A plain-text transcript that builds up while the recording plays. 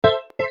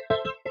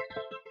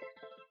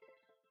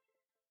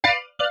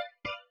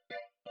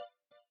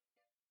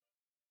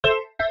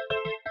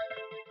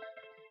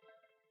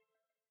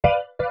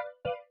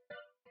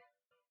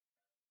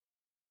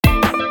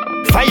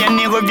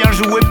revient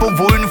jouer pour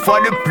vous une fois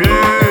de plus.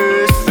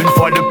 Une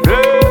fois de plus.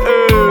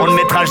 On ne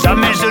mettra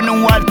jamais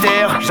genoux à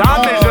terre.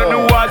 Jamais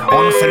genoux à terre.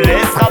 On ne se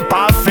laissera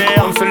pas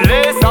faire. On ne se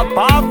laissera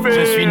pas faire.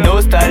 Je suis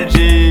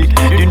nostalgique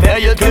d'une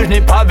période que je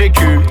n'ai pas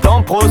vécue.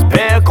 Temps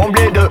prospère,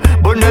 comblé de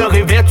bonheur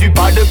et vertu.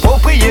 Pas de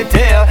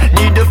propriétaire,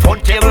 ni de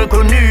frontières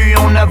reconnues.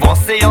 On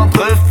avançait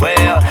entre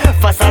frères.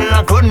 Face à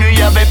l'inconnu,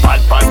 y'avait pas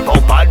de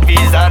passeport, pas de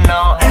visa,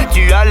 non.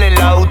 Tu allais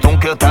là où ton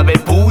cœur t'avait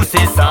poussé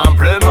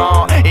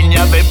simplement. Il n'y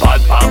avait pas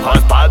de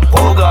paperasse, pas de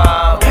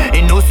programme.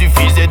 Il nous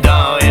suffisait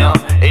d'un rien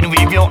et nous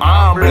vivions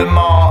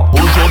humblement.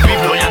 Aujourd'hui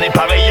plus rien n'est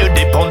pareil,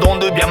 dépendons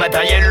de biens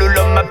matériels.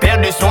 L'homme a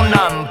perdu son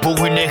âme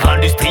pour une ère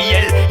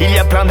industrielle. Il y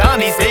a plein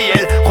d'indices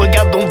réels,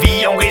 regarde on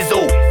vit en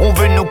réseau. On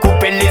veut nous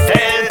couper les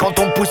ailes quand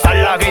on pousse à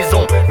la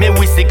raison. Mais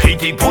oui c'est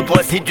critique pour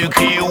toi si tu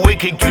cries ou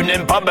écris que tu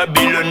n'aimes pas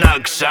Babylon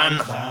Action.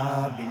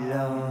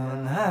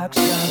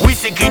 Oui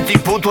c'est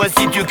critique pour toi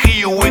si tu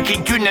cries ou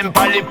écris que tu n'aimes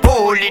pas les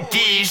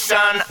politicians.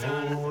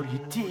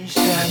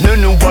 Ne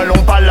nous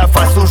voilons pas la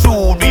face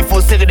aujourd'hui,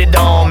 faut serrer les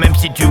dents. Même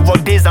si tu vois que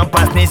des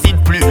impasses,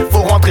 n'hésite plus,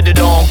 faut rentrer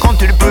dedans. Quand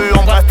tu le peux,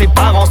 embrasse tes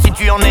parents. Si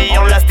tu en es,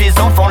 enlace tes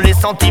enfants. Les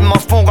sentiments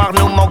se font rares,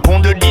 nous manquons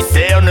de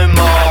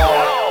discernement.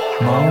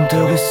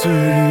 Menteur est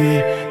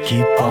celui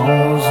qui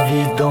pense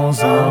vivre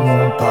dans un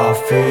monde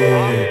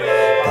parfait.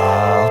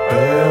 Par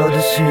peur de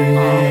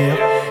s'unir,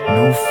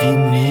 nous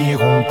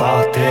finirons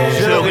par terre.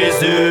 Je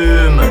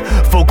résume,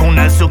 faut qu'on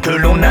assure que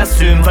l'on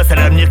assume. Face à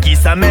l'avenir qui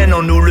s'amène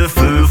en nous le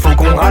feu. Faut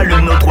qu'on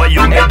rallume notre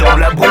royaume et dans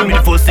la brume il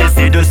faut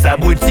cesser de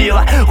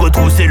s'abrutir.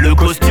 Retrousser le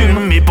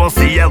costume et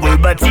penser à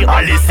rebâtir.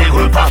 Allez c'est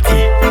reparti,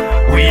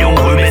 oui on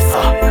remet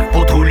ça.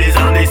 Pour tous les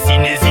indécis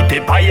n'hésitez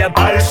pas, y a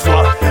pas le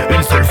choix.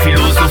 Une seule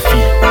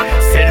philosophie,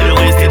 c'est de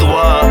rester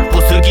droit.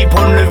 Pour ceux qui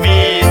prônent le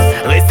vice,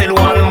 restez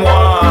loin